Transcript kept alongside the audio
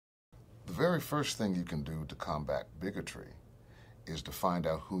very first thing you can do to combat bigotry is to find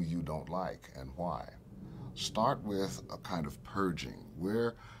out who you don't like and why. Start with a kind of purging.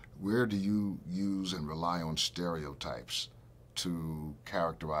 Where do you use and rely on stereotypes to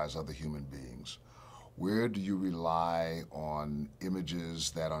characterize other human beings? Where do you rely on images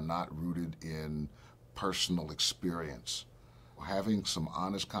that are not rooted in personal experience? Having some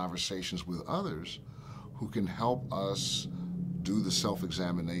honest conversations with others who can help us do the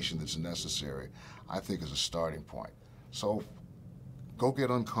self-examination that's necessary, I think is a starting point. So go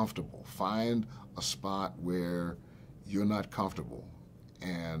get uncomfortable. Find a spot where you're not comfortable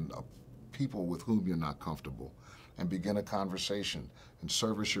and people with whom you're not comfortable, and begin a conversation and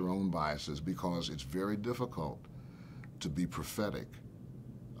service your own biases, because it's very difficult to be prophetic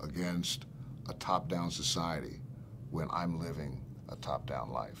against a top-down society when I'm living a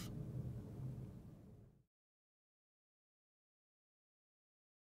top-down life.